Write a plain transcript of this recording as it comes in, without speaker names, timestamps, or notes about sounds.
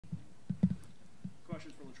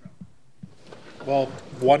Well,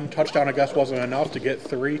 one touchdown, I guess, wasn't enough to get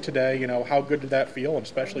three today. How good did that feel, and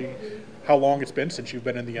especially how long it's been since you've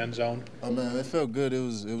been in the end zone? Oh man, it felt good. It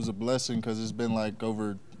was a blessing because it's been like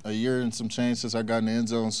over a year and some change since I got in the end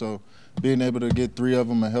zone. So being able to get three of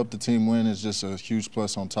them and help the team win is just a huge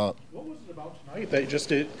plus on top. What was it about tonight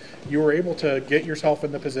that you were able to get yourself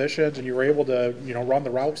in the positions and you were able to run the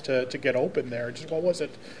routes to get open there? Just what was it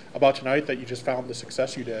about tonight that you just found the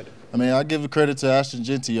success you did? I mean, I give a credit to Ashton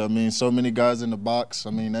Genty. I mean, so many guys in the box. I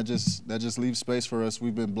mean, that just leaves space for us.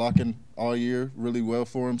 We've been blocking all year really well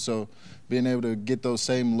for him. So being able to get those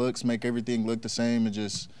same looks, make everything look the same, and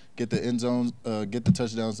just get the end zones, get the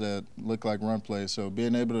touchdowns that look like run plays. So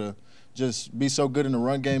being able to just be so good in the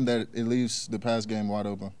run game that it leaves the pass game wide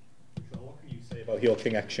open. So what can you say about your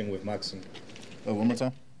connection with Madsen? One more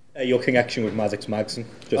time. Your connection with Maddox Madsen.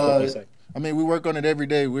 Just what can you say? I mean, we work on it every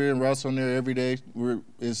day. We're in routes on there every day.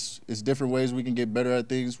 It's different ways we can get better at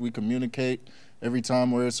things. We communicate every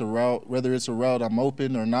time where it's a route, whether it's a route I'm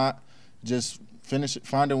open or not. Just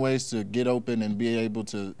finding ways to get open and be able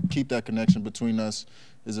to keep that connection between us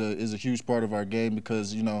is a huge part of our game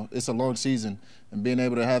because it's a long season and being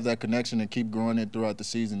able to have that connection and keep growing it throughout the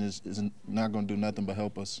season is not going to do nothing but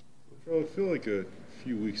help us. Latrell, I feel like a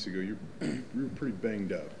few weeks ago you were pretty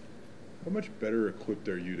banged up. How much better equipped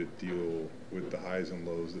are you to deal with the highs and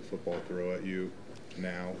lows that football throw at you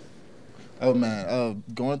now? Oh man,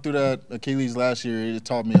 going through that Achilles last year, it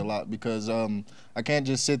taught me a lot because I can't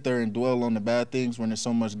just sit there and dwell on the bad things when there's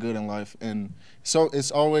so much good in life. And so it's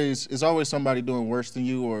always somebody doing worse than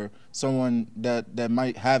you or someone that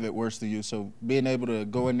might have it worse than you. So being able to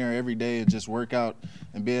go in there every day and just work out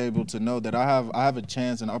and be able to know that I have a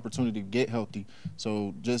chance and opportunity to get healthy.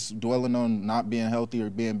 So just dwelling on not being healthy or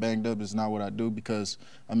being banged up is not what I do because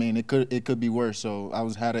I mean it could be worse. So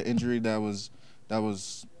I had an injury that was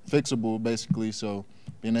fixable basically, so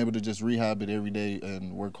being able to just rehab it every day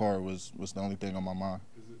and work hard was the only thing on my mind.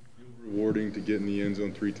 Does it feel rewarding to get in the end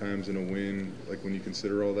zone 3 times in a win, like when you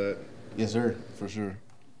consider all that? Yes, sir, for sure.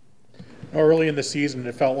 Early in the season,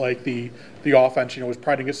 it felt like the offense, was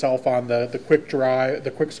priding itself on the quick drive,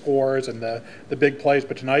 the quick scores, and the big plays.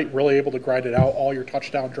 But tonight, really able to grind it out. All your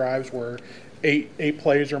touchdown drives were eight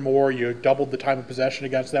plays or more. You doubled the time of possession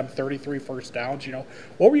against them, 33 first downs.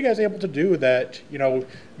 What were you guys able to do that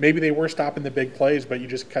maybe they were stopping the big plays, but you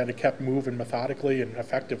just kind of kept moving methodically and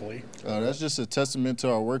effectively? That's just a testament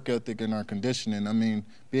to our work ethic and our conditioning. I mean,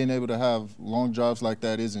 being able to have long drives like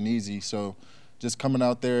that isn't easy. So just coming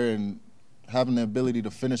out there and having the ability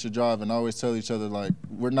to finish a drive and always tell each other, like,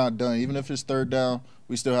 we're not done. Even if it's third down,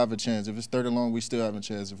 we still have a chance. If it's third and long, we still have a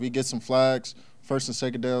chance. If we get some flags, first and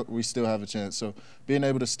second down, we still have a chance. So being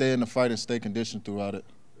able to stay in the fight and stay conditioned throughout it.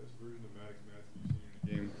 Best version of Maddox Madsen you've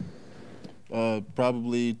seen in the game?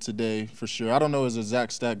 Probably today for sure. I don't know his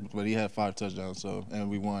exact stat, but he had 5 touchdowns, and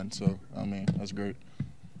we won. So, I mean, that's great.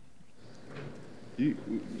 I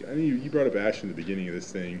know you brought up Ashton at the beginning of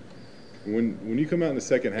this thing. When you come out in the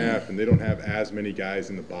second half and they don't have as many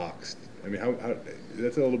guys in the box, I mean, how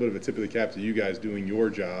that's a little bit of a tip of the cap to you guys doing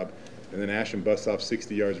your job, and then Ashton busts off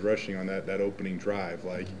 60 yards rushing on that opening drive.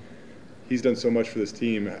 Like, he's done so much for this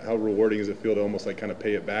team. How rewarding does it feel to almost like kind of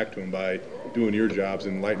pay it back to him by doing your jobs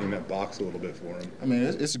and lightening that box a little bit for him? I mean,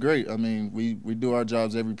 it's great. I mean, we do our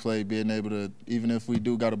jobs every play, being able to, even if we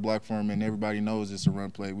do got a block for him and everybody knows it's a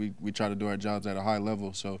run play, we try to do our jobs at a high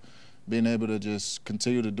level. So being able to just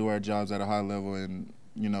continue to do our jobs at a high level and,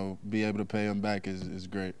 be able to pay him back is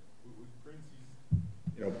great.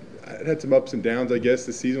 It had some ups and downs, I guess,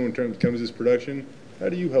 this season when it comes to his production. How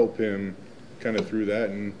do you help him kind of through that?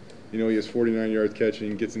 And, he has 49 yards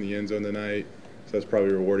catching, gets in the end zone tonight, so that's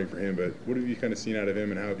probably rewarding for him. But what have you kind of seen out of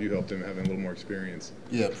him, and how have you helped him having a little more experience?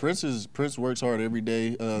 Yeah, Prince works hard every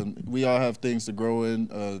day. We all have things to grow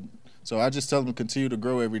in. So I just tell him to continue to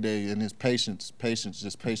grow every day, and his patience,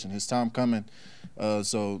 just patient. His time coming.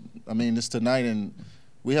 So, I mean, it's tonight, and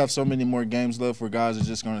we have so many more games left where guys are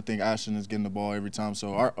just going to think Ashton is getting the ball every time.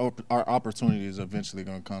 So our opportunity is eventually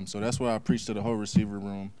going to come. So that's why I preach to the whole receiver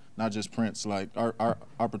room, not just Prince. Like, our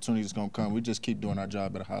opportunity is going to come. We just keep doing our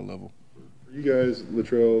job at a high level. For you guys,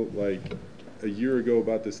 Latrell, like a year ago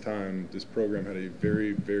about this time, this program had a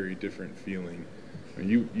very, very different feeling. I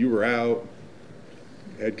mean, you were out.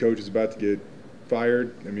 Head coach is about to get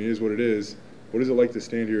fired. I mean, it is what it is. What is it like to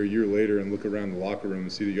stand here a year later and look around the locker room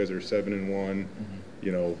and see that you guys are 7-1,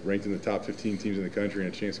 ranked in the top 15 teams in the country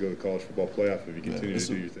and a chance to go to the college football playoff if you continue to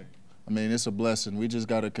do your thing? I mean, it's a blessing. We just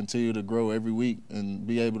got to continue to grow every week and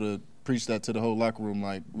be able to preach that to the whole locker room.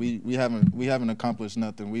 Like, we haven't accomplished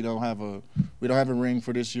nothing. We don't have a ring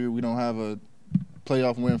for this year. We don't have a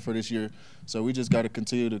playoff win for this year. So we just got to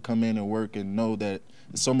continue to come in and work and know that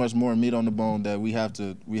there's so much more meat on the bone that we have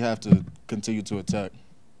to continue to attack.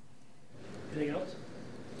 Anything else?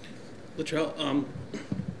 Latrell,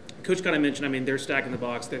 Coach kind of mentioned, I mean, they're stacking the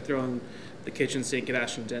box. They're throwing the kitchen sink at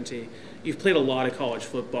Ashton Dente. You've played a lot of college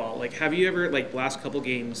football. Like, have you ever, like, last couple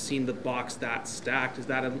games, seen the box that stacked? Is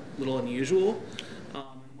that a little unusual?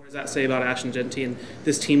 What does that say about Ashton Dente and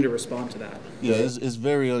this team to respond to that? Yeah, it's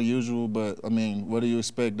very unusual, but, I mean, what do you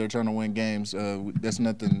expect? They're trying to win games. That's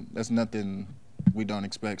nothing we don't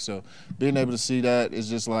expect. So being able to see that is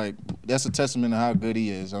just like, that's a testament to how good he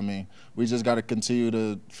is. I mean, we just got to continue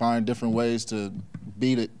to find different ways to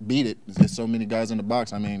beat it. There's so many guys in the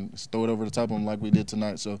box. I mean, just throw it over the top of them like we did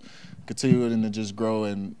tonight. So continue it and to just grow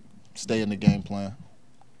and stay in the game plan.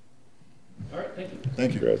 All right, thank you.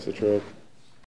 Thank you. Congrats, Latrell.